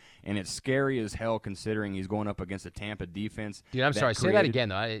team, and it's scary as hell considering he's going up against a Tampa defense. Dude, I'm sorry. Say that again,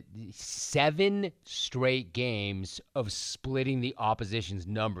 though. 7 straight games of splitting the opposition's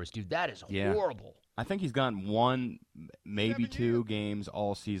numbers, dude. That is horrible. I think he's gone 1, maybe 2 games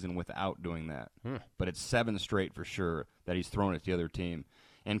all season without doing that. But it's 7 straight for sure that he's thrown at the other team.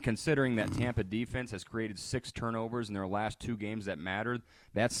 And considering that Tampa defense has created 6 turnovers in their last 2 games that mattered,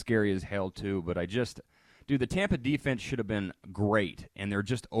 that's scary as hell too. But the Tampa defense should have been great, and they're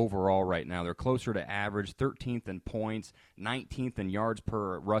just overall right now. They're closer to average, 13th in points, 19th in yards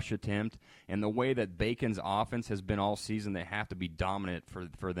per rush attempt. And the way that Bacon's offense has been all season, they have to be dominant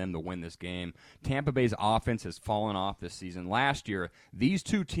for them to win this game. Tampa Bay's offense has fallen off this season. Last year, these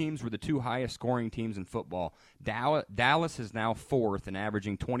 2 teams were the 2 highest scoring teams in football. Dallas is now 4th and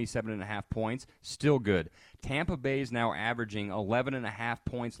averaging 27.5 points, still good. Tampa Bay is now averaging 11.5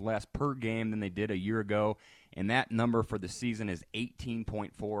 points less per game than they did a year ago. and that number for the season is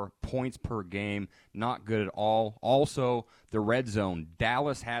 18.4 points per game. Not good at all. Also, the red zone.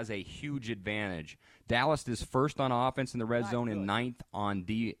 Dallas has a huge advantage. Dallas is first on offense in the red zone and 9th on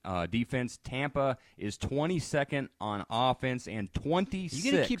defense. Tampa is 22nd on offense and 26th.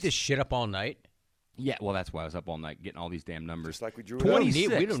 You going to keep this shit up all night? Yeah, well, that's why I was up all night getting all these damn numbers. Just like we drew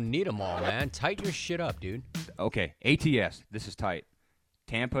 26th. We don't need them all, man. Tighten your shit up, dude. Okay, ATS. This is tight.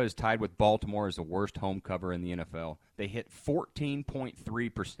 Tampa is tied with Baltimore as the worst home cover in the NFL. They hit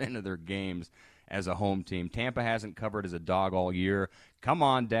 14.3% of their games as a home team. Tampa hasn't covered as a dog all year. Come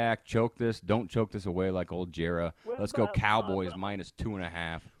on, Dak, choke this. Don't choke this away like old Jera. Let's go Cowboys minus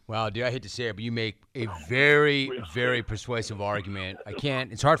 2.5. Wow, dude, I hate to say it, but you make a very, very persuasive argument. I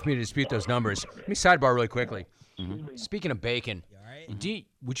can't. It's hard for me to dispute those numbers. Let me sidebar really quickly. Speaking of bacon,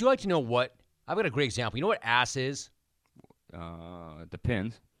 would you like to know what? I've got a great example. You know what ass is? It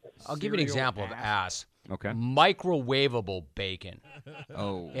depends. I'll give you an example of ass. Okay. Microwavable bacon.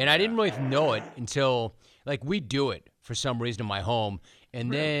 Oh. And I didn't really know it until, like, we do it for some reason in my home.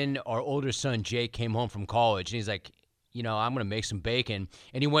 And then our older son, Jake, came home from college, and he's like, you know, I'm going to make some bacon.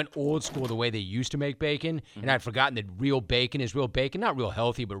 And he went old school the way they used to make bacon. And I'd forgotten that real bacon is real bacon. Not real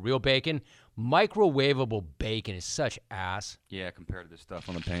healthy, but real bacon. Microwavable bacon is such ass. Yeah, compared to this stuff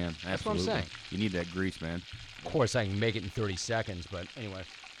on the pan. That's what I'm Absolutely. saying. You need that grease, man. Of course, I can make it in 30 seconds, but anyway.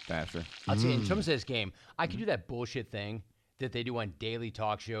 Faster. I'll tell you, in terms of this game, I could do that bullshit thing that they do on daily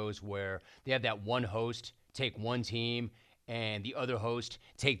talk shows where they have that one host take one team and the other host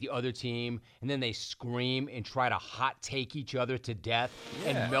take the other team, and then they scream and try to hot take each other to death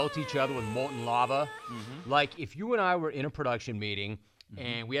and melt each other with molten lava. Like, if you and I were in a production meeting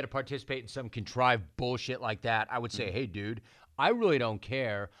and we had to participate in some contrived bullshit like that, I would say, hey, dude, I really don't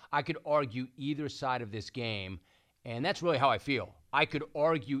care. I could argue either side of this game, and that's really how I feel. I could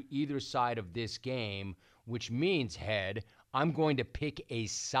argue either side of this game, which means, Head, I'm going to pick a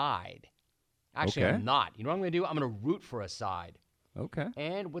side. Actually, Okay. I'm not. You know what I'm going to do? I'm going to root for a side. Okay.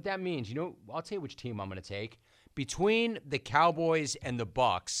 And what that means, you know, I'll tell you which team I'm going to take. Between the Cowboys and the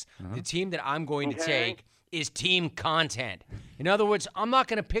Bucks, the team that I'm going to take is team content. In other words, I'm not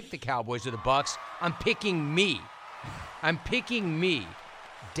going to pick the Cowboys or the Bucks. I'm picking me. I'm picking me.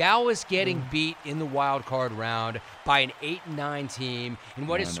 Dallas getting beat in the wild card round by an 8-9 team in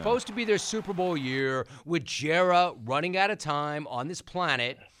what is supposed to be their Super Bowl year with Jera running out of time on this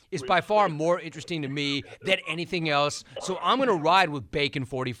planet is by far more interesting to me than anything else. So I'm going to ride with Bacon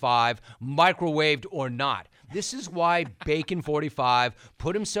 45, microwaved or not. This is why Bacon 45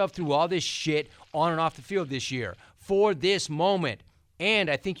 put himself through all this shit on and off the field this year for this moment. And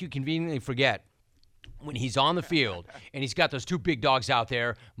I think you conveniently forget, when he's on the field and he's got those two big dogs out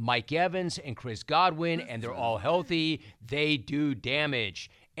there, Mike Evans and Chris Godwin, and they're all healthy, they do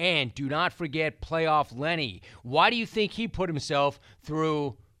damage. And do not forget playoff Lenny. Why do you think he put himself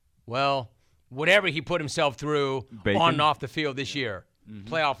through, well, whatever he put himself through on and off the field this year?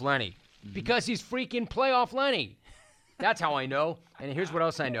 Playoff Lenny. Because he's freaking playoff Lenny. That's how I know. And here's what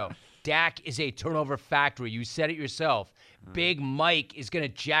else I know. Dak is a turnover factory. You said it yourself. Big Mike is going to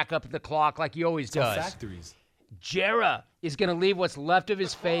jack up the clock like he always does. Factories. Jera is going to leave what's left of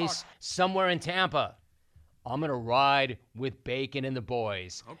his face somewhere in Tampa. I'm going to ride with Bacon and the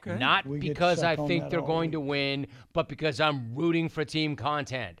boys. Okay. Not We get because I stuck on think that they're all going to win, but because I'm rooting for team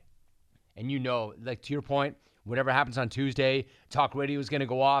content. And you know, like to your point, whatever happens on Tuesday, talk radio is going to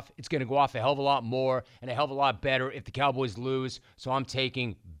go off. It's going to go off a hell of a lot more and a hell of a lot better if the Cowboys lose. So I'm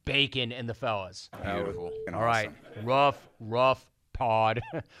taking Bacon and the fellas. Beautiful. All right. Rough pod.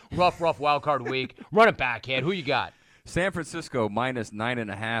 rough wild card week. Run it back, Head. Who you got? San Francisco minus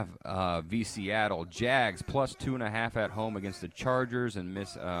 9.5 v Seattle. Jags plus 2.5 at home against the Chargers, and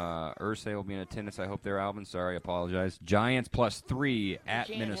Miss Irsay will be in attendance. I hope there, Alvin. Sorry, I apologize. Giants plus 3 at Can't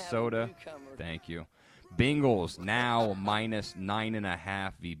have a Minnesota. newcomer. Thank you. Bengals now minus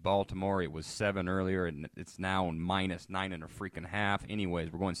 9.5 v Baltimore. It was 7 earlier, and it's now minus 9.5.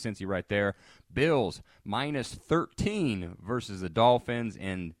 Anyways, we're going Cincy right there. Bills minus 13 versus the Dolphins,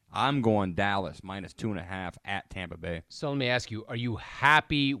 and I'm going Dallas minus 2.5 at Tampa Bay. So let me ask you, are you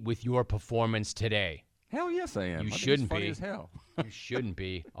happy with your performance today? Hell yes, I am. You I think it's shouldn't funny be. as hell. You shouldn't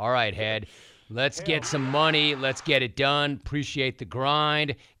be. All right, Head. Let's get some money. Let's get it done. Appreciate the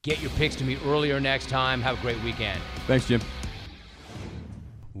grind. Get your picks to me earlier next time. Have a great weekend. Thanks, Jim.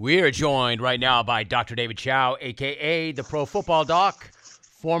 We're joined right now by Dr. David Chow, a.k.a. the Pro Football Doc,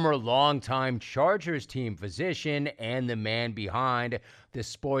 former longtime Chargers team physician and the man behind the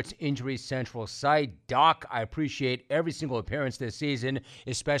Sports Injury Central site. Doc, I appreciate every single appearance this season,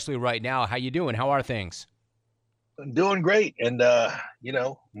 especially right now. How you doing? How are things? Doing great. And, a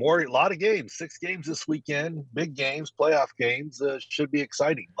lot of games, 6 games this weekend, big games, playoff games, should be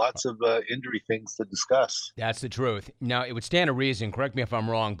exciting. Lots of injury things to discuss. That's the truth. Now, it would stand to reason, correct me if I'm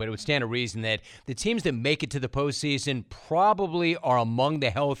wrong, but it would stand to reason that the teams that make it to the postseason probably are among the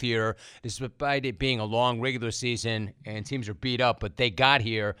healthier, despite it being a long regular season and teams are beat up, but they got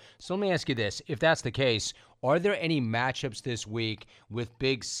here. So let me ask you this. If that's the case, are there any matchups this week with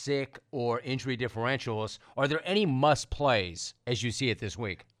big sick or injury differentials? Are there any must plays as you see it this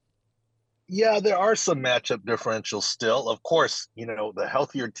week? Yeah, there are some matchup differentials still. Of course, the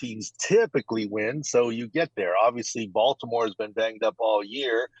healthier teams typically win, so you get there. Obviously, Baltimore has been banged up all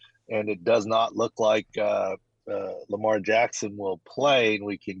year, and it does not look like Lamar Jackson will play, and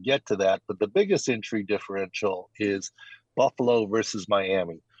we can get to that. But the biggest injury differential is Buffalo versus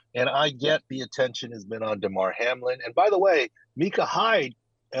Miami. And I get the attention has been on DeMar Hamlin. And by the way, Micah Hyde,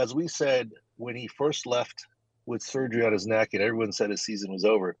 as we said when he first left with surgery on his neck and everyone said his season was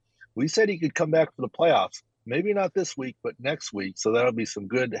over, we said he could come back for the playoffs. Maybe not this week, but next week. So that'll be some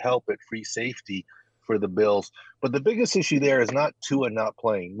good help at free safety for the Bills. But the biggest issue there is not Tua not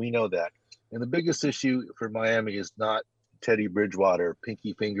playing. We know that. And the biggest issue for Miami is not Teddy Bridgewater,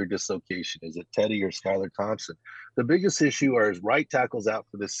 pinky finger dislocation. Is it Teddy or Skylar Thompson? The biggest issue are his right tackle's out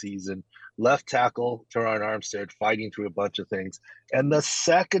for this season, left tackle, Teron Armstead, fighting through a bunch of things, and the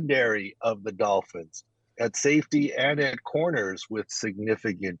secondary of the Dolphins at safety and at corners with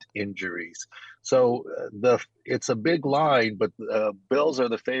significant injuries. So it's a big line, but Bills are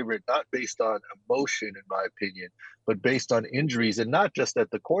the favorite, not based on emotion, in my opinion, but based on injuries, and not just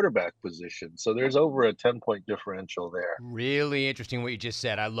at the quarterback position. So there's over a 10-point differential there. Really interesting what you just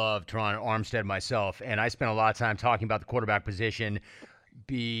said. I love Teron Armstead myself, and I spent a lot of time talking about the quarterback position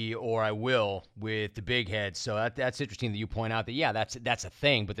I will with the big heads. So that's interesting that you point out that, yeah, that's a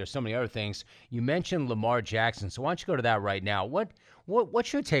thing, but there's so many other things. You mentioned Lamar Jackson, so why don't you go to that right now?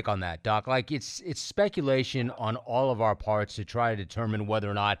 What's your take on that, Doc? Like, it's speculation on all of our parts to try to determine whether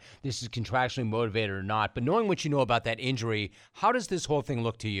or not this is contractually motivated or not. But knowing what you know about that injury, how does this whole thing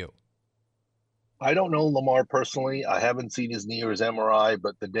look to you? I don't know Lamar personally. I haven't seen his knee or his MRI,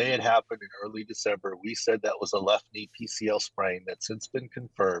 but the day it happened in early December, we said that was a left knee PCL sprain that's since been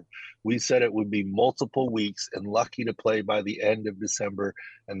confirmed. We said it would be multiple weeks and lucky to play by the end of December,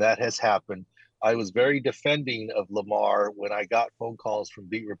 and that has happened. I was very defending of Lamar when I got phone calls from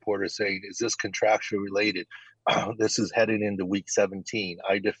beat reporters saying, is this contractually related? This is heading into week 17.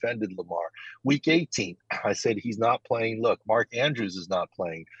 I defended Lamar. Week 18, I said he's not playing. Look, Mark Andrews is not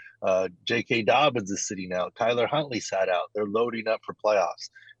playing. J.K. Dobbins is sitting out. Tyler Huntley sat out. They're loading up for playoffs.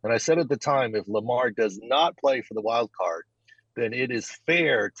 And I said at the time, if Lamar does not play for the wild card, then it is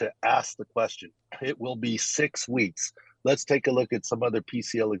fair to ask the question. It will be 6 weeks. Let's take a look at some other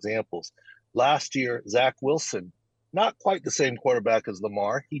PCL examples. Last year, Zach Wilson, not quite the same quarterback as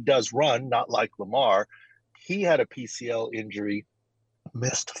Lamar. He does run, not like Lamar. He had a PCL injury,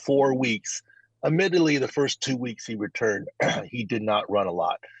 missed 4 weeks. Admittedly, the first 2 weeks he returned, he did not run a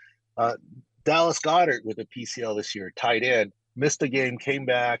lot. Dallas Goedert with a PCL this year, tight end, missed a game, came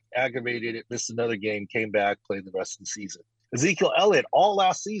back, aggravated it, missed another game, came back, played the rest of the season. Ezekiel Elliott, all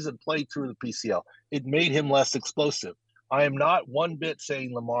last season, played through the PCL. It made him less explosive. I am not one bit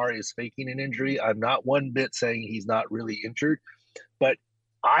saying Lamar is faking an injury. I'm not one bit saying he's not really injured. But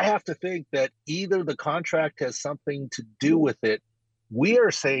I have to think that either the contract has something to do with it. We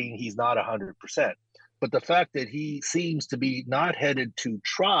are saying he's not 100%. But the fact that he seems to be not headed to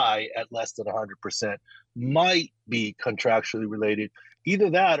try at less than 100% might be contractually related. Either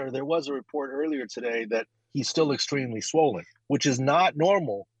that, or there was a report earlier today that he's still extremely swollen, which is not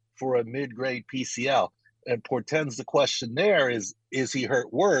normal for a mid-grade PCL. And portends the question there is he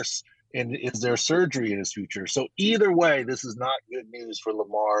hurt worse? And is there surgery in his future? So either way, this is not good news for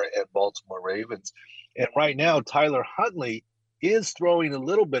Lamar and Baltimore Ravens. And right now, Tyler Huntley is throwing a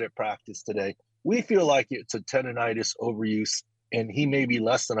little bit at practice today. We feel like it's a tendonitis overuse, and he may be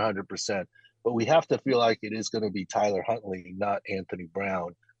less than 100%. But we have to feel like it is going to be Tyler Huntley, not Anthony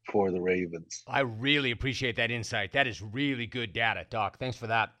Brown, for the Ravens. I really appreciate that insight. That is really good data, Doc. Thanks for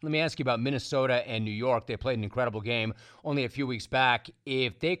that. Let me ask you about Minnesota and New York. They played an incredible game only a few weeks back.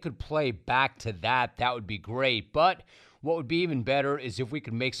 If they could play back to that, that would be great. But what would be even better is if we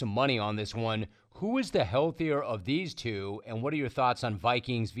could make some money on this one. Who is the healthier of these two, and what are your thoughts on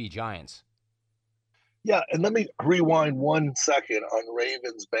Vikings v. Giants? Yeah, and let me rewind 1 second on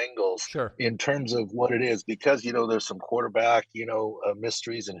Ravens-Bengals. Sure. In terms of what it is, because, there's some quarterback,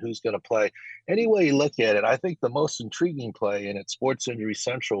 mysteries and who's going to play. Any way you look at it, I think the most intriguing play, and at Sports Injury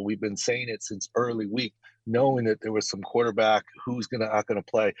Central, we've been saying it since early week, knowing that there was some quarterback who's not going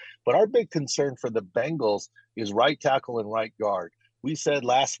to play. But our big concern for the Bengals is right tackle and right guard. We said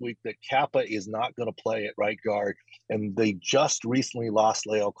last week that Kappa is not going to play at right guard, and they just recently lost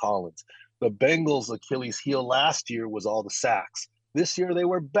La'el Collins. The Bengals' Achilles heel last year was all the sacks. This year they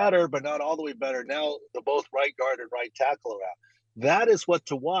were better, but not all the way better. Now the both right guard and right tackle are out. That is what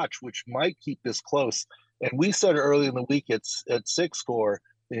to watch, which might keep this close. And we said early in the week at 6 score,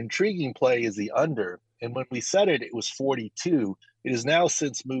 the intriguing play is the under. And when we said it, it was 42. It has now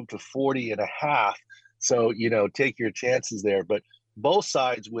since moved to 40.5. So, take your chances there. But both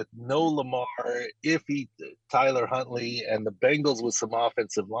sides with no Lamar, iffy Tyler Huntley, and the Bengals with some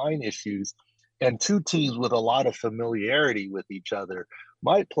offensive line issues, and two teams with a lot of familiarity with each other,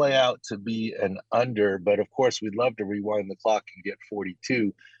 might play out to be an under. But of course, we'd love to rewind the clock and get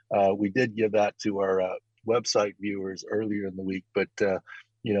 42. We did give that to our website viewers earlier in the week, but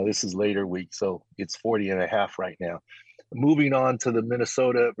this is later week, so it's 40.5 right now. Moving on to the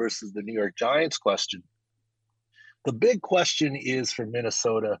Minnesota versus the New York Giants question. The big question is for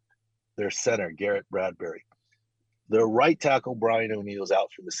Minnesota, their center, Garrett Bradbury. Their right tackle, Brian O'Neill, is out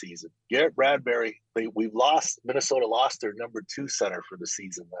for the season. Garrett Bradbury, Minnesota lost their number 2 center for the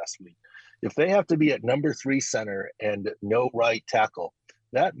season last week. If they have to be at number 3 center and no right tackle,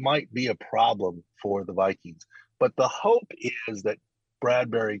 that might be a problem for the Vikings. But the hope is that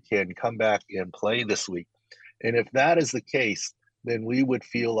Bradbury can come back and play this week. And if that is the case, then we would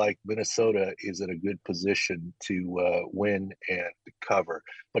feel like Minnesota is in a good position to win and cover.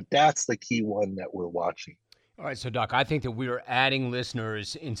 But that's the key one that we're watching. All right, so, Doc, I think that we are adding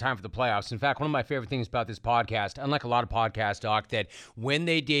listeners in time for the playoffs. In fact, one of my favorite things about this podcast, unlike a lot of podcasts, Doc, that when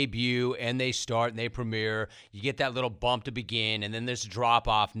they debut and they start and they premiere, you get that little bump to begin, and then there's a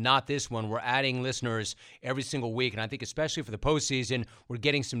drop-off. Not this one. We're adding listeners every single week, and I think especially for the postseason, we're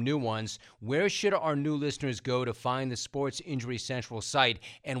getting some new ones. Where should our new listeners go to find the Sports Injury Central site,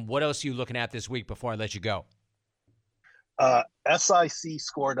 and what else are you looking at this week before I let you go?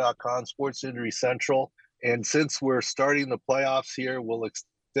 SICScore.com, Sports Injury Central. And since we're starting the playoffs here, we'll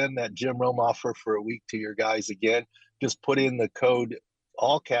extend that Jim Rome offer for a week to your guys again. Just put in the code,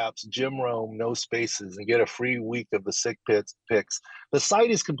 all caps, Jim Rome, no spaces, and get a free week of the sick picks. The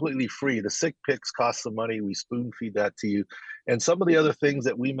site is completely free. The sick picks cost some money. We spoon feed that to you. And some of the other things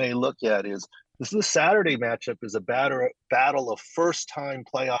that we may look at is this is a Saturday matchup is a battle of first-time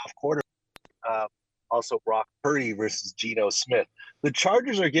playoff quarterbacks. Also Brock Purdy versus Geno Smith. The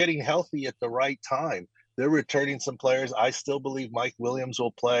Chargers are getting healthy at the right time. They're returning some players. I still believe Mike Williams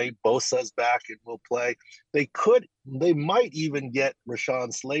will play. Bosa's back and will play. They might even get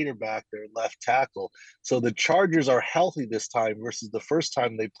Rashawn Slater back, their left tackle. So the Chargers are healthy this time versus the first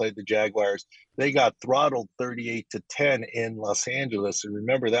time they played the Jaguars. They got throttled 38-10 in Los Angeles. And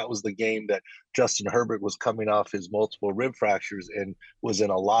remember, that was the game that Justin Herbert was coming off his multiple rib fractures and was in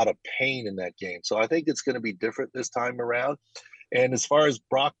a lot of pain in that game. So I think it's going to be different this time around. And as far as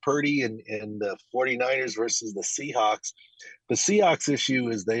Brock Purdy and the 49ers versus the Seahawks issue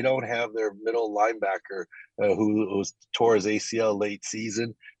is they don't have their middle linebacker who tore his ACL late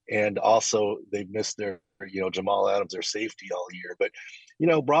season. And also they've missed their, Jamal Adams, their safety all year. But,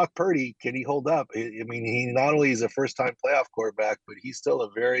 Brock Purdy, can he hold up? I mean, he not only is a first-time playoff quarterback, but he's still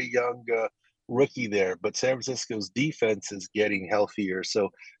a very young rookie there. But San Francisco's defense is getting healthier. So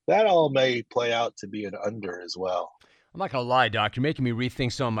that all may play out to be an under as well. I'm not going to lie, Doc. You're making me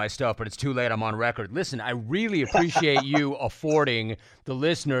rethink some of my stuff, but it's too late. I'm on record. Listen, I really appreciate you affording the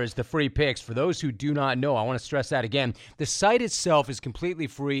listeners the free picks. For those who do not know, I want to stress that again. The site itself is completely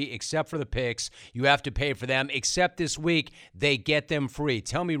free except for the picks. You have to pay for them. Except this week, they get them free.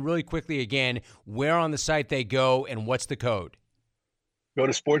 Tell me really quickly again where on the site they go and what's the code. Go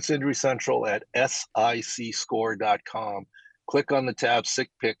to Sports Injury Central at SICScore.com. Click on the tab Sick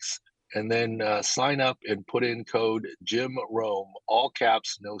Picks. And then sign up and put in code Jim Rome, all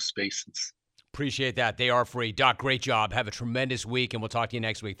caps, no spaces. Appreciate that. They are free. Doc, great job. Have a tremendous week, and we'll talk to you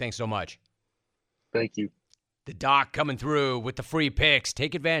next week. Thanks so much. Thank you. The Doc coming through with the free picks.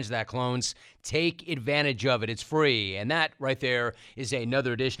 Take advantage of that, clones. Take advantage of it. It's free. And that right there is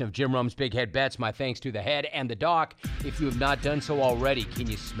another edition of Jim Rome's Big Head Bets. My thanks to the head and the Doc. If you have not done so already, can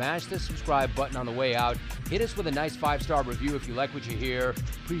you smash the subscribe button on the way out? Hit us with a nice 5-star review if you like what you hear.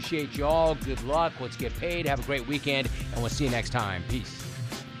 Appreciate you all. Good luck. Let's get paid. Have a great weekend, and we'll see you next time. Peace.